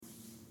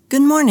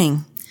Good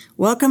morning.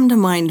 Welcome to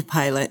Mind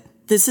Pilot.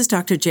 This is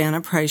Dr.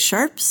 Jana Price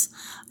Sharps.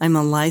 I'm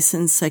a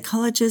licensed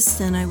psychologist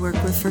and I work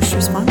with first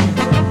responders.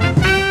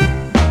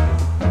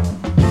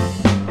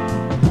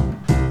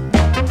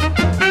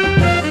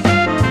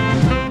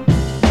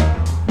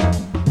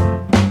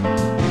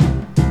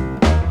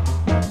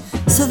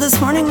 So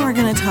this morning we're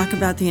going to talk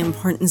about the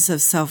importance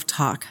of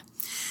self-talk.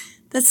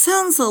 That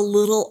sounds a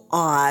little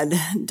odd,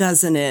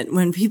 doesn't it?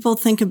 When people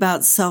think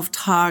about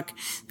self-talk,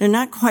 they're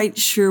not quite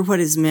sure what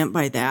is meant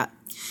by that.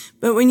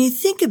 But when you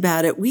think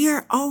about it, we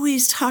are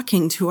always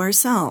talking to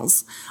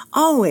ourselves.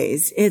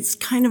 Always. It's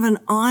kind of an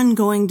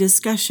ongoing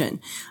discussion.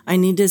 I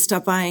need to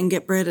stop by and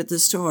get bread at the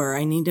store.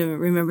 I need to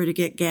remember to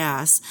get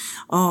gas.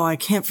 Oh, I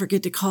can't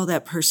forget to call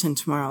that person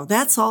tomorrow.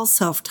 That's all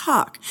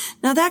self-talk.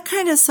 Now, that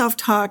kind of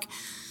self-talk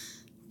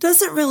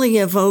doesn't really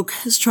evoke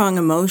strong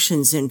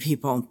emotions in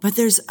people, but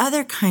there's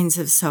other kinds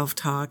of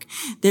self-talk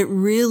that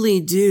really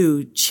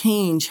do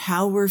change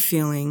how we're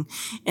feeling,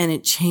 and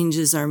it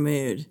changes our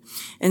mood.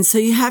 And so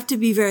you have to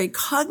be very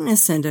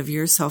cognizant of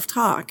your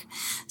self-talk.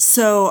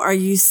 So are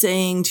you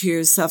saying to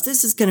yourself,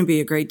 this is going to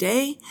be a great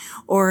day?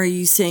 Or are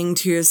you saying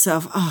to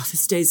yourself, oh,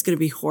 this day is going to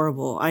be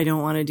horrible. I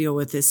don't want to deal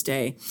with this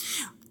day.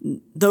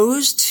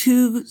 Those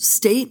two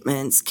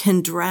statements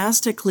can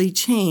drastically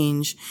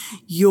change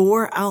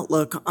your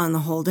outlook on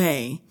the whole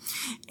day.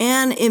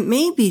 And it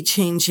may be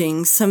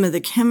changing some of the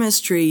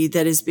chemistry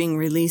that is being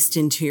released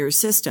into your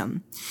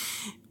system.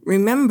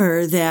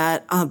 Remember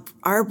that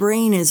our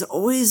brain is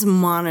always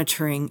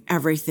monitoring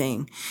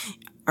everything.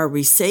 Are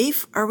we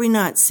safe? Are we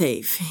not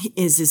safe?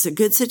 Is this a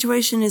good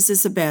situation? Is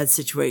this a bad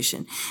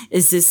situation?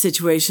 Is this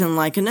situation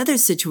like another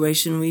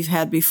situation we've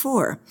had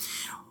before?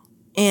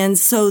 And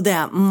so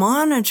that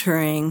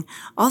monitoring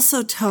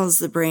also tells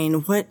the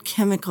brain what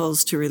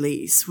chemicals to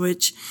release,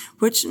 which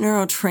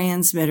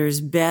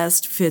neurotransmitters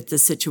best fit the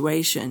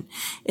situation.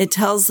 It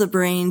tells the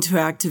brain to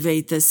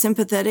activate the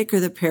sympathetic or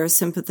the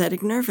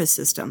parasympathetic nervous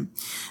system.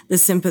 The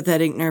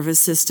sympathetic nervous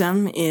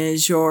system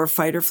is your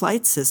fight or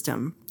flight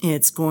system.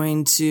 It's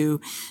going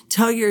to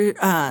tell your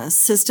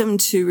system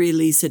to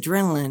release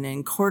adrenaline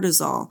and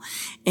cortisol,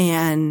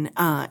 and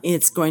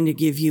it's going to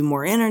give you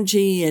more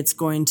energy. It's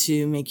going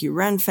to make you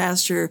run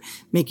faster,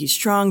 make you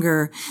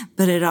stronger,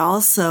 but it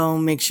also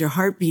makes your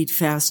heart beat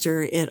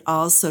faster. It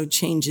also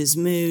changes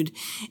mood,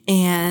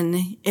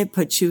 and it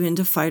puts you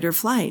into fight or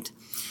flight.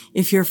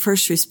 If you're a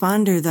first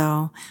responder,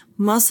 though,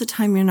 most of the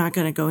time you're not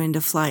going to go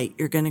into flight.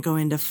 You're going to go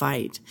into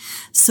fight.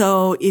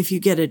 So if you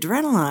get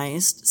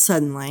adrenalized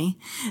suddenly,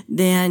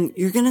 then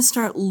you're going to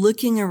start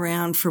looking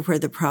around for where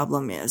the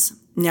problem is.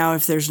 Now,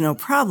 if there's no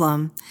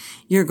problem,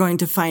 you're going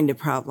to find a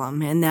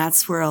problem. And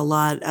that's where a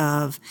lot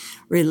of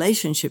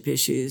relationship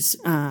issues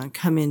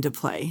come into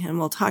play. And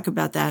we'll talk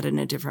about that in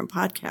a different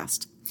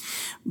podcast.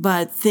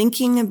 But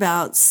thinking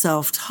about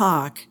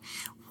self-talk,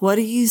 what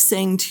are you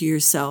saying to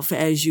yourself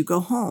as you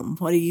go home?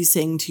 What are you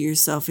saying to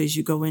yourself as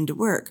you go into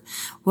work?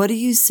 What are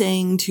you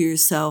saying to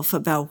yourself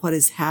about what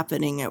is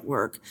happening at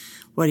work?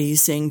 What are you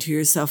saying to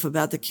yourself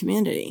about the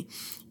community?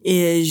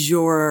 Is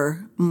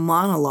your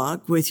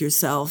monologue with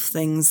yourself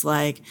things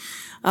like,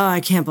 oh,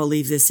 I can't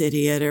believe this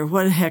idiot, or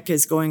what the heck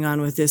is going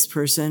on with this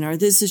person, or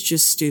this is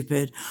just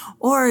stupid?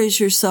 Or is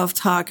your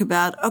self-talk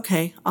about,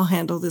 okay, I'll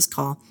handle this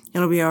call.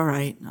 It'll be all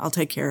right. I'll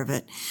take care of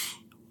it.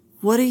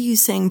 What are you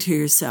saying to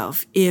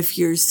yourself? If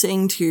you're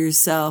saying to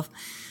yourself,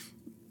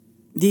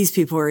 these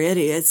people are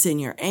idiots,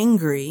 and you're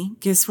angry,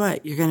 guess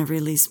what? You're going to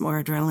release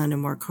more adrenaline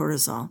and more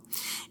cortisol.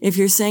 If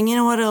you're saying, you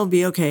know what, it'll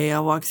be okay,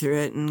 I'll walk through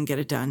it and get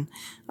it done.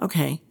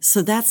 Okay,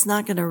 so that's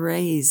not going to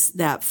raise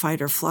that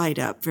fight or flight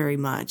up very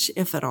much,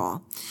 if at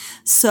all.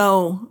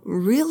 So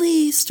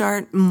really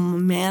start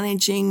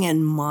managing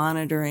and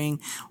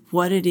monitoring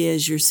what it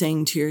is you're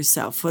saying to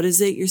yourself. What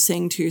is it you're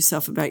saying to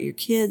yourself about your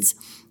kids,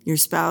 your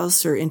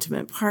spouse, or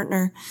intimate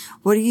partner?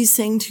 What are you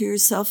saying to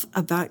yourself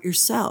about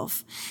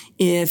yourself?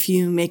 If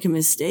you make a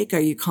mistake,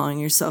 are you calling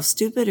yourself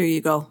stupid, or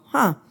you go,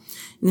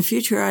 in the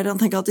future, I don't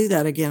think I'll do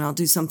that again. I'll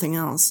do something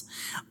else.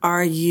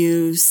 Are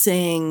you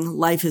saying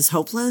life is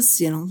hopeless?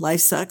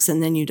 Life sucks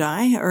and then you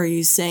die? Or are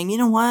you saying, you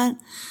know what?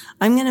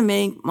 I'm going to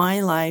make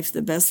my life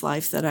the best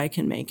life that I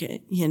can make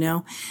it,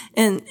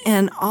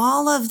 And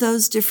all of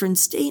those different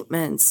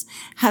statements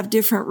have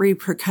different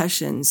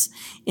repercussions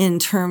in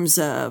terms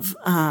of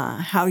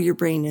how your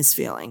brain is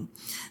feeling.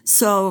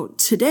 So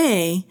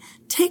today,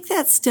 take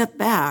that step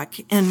back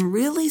and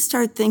really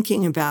start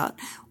thinking about,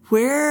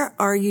 where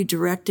are you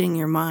directing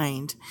your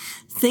mind?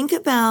 Think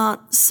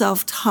about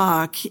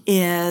self-talk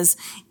as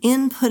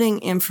inputting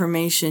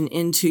information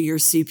into your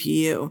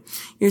CPU.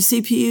 Your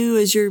CPU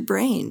is your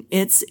brain.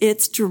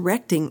 It's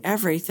directing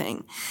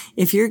everything.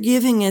 If you're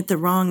giving it the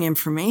wrong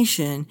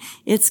information,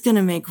 it's going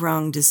to make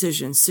wrong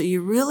decisions. So you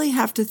really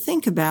have to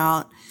think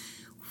about,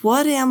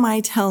 what am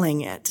I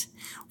telling it?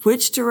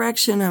 Which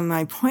direction am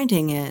I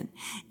pointing it?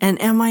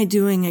 And am I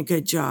doing a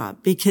good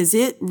job? Because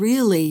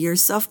your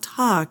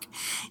self-talk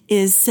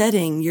is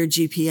setting your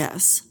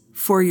GPS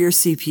for your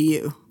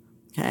CPU.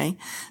 Okay.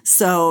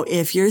 So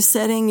if you're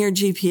setting your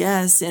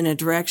GPS in a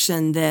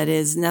direction that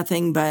is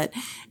nothing but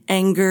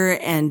anger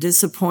and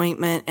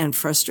disappointment and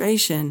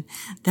frustration,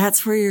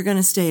 that's where you're going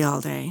to stay all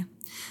day.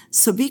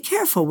 So be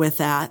careful with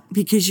that,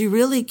 because you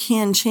really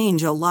can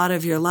change a lot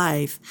of your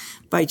life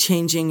by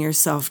changing your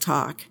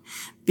self-talk,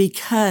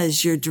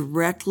 because you're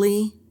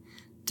directly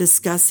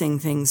discussing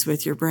things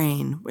with your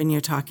brain when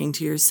you're talking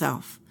to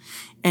yourself.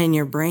 And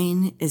your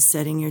brain is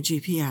setting your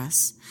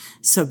GPS.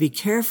 So be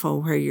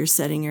careful where you're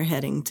setting your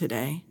heading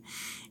today,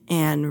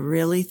 and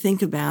really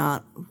think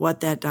about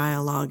what that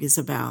dialogue is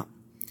about.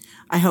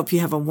 I hope you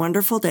have a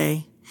wonderful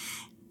day.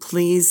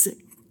 Please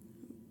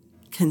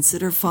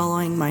consider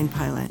following Mind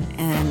Pilot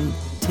and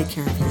take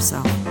care of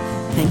yourself.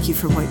 Thank you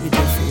for what you do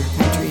for your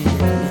country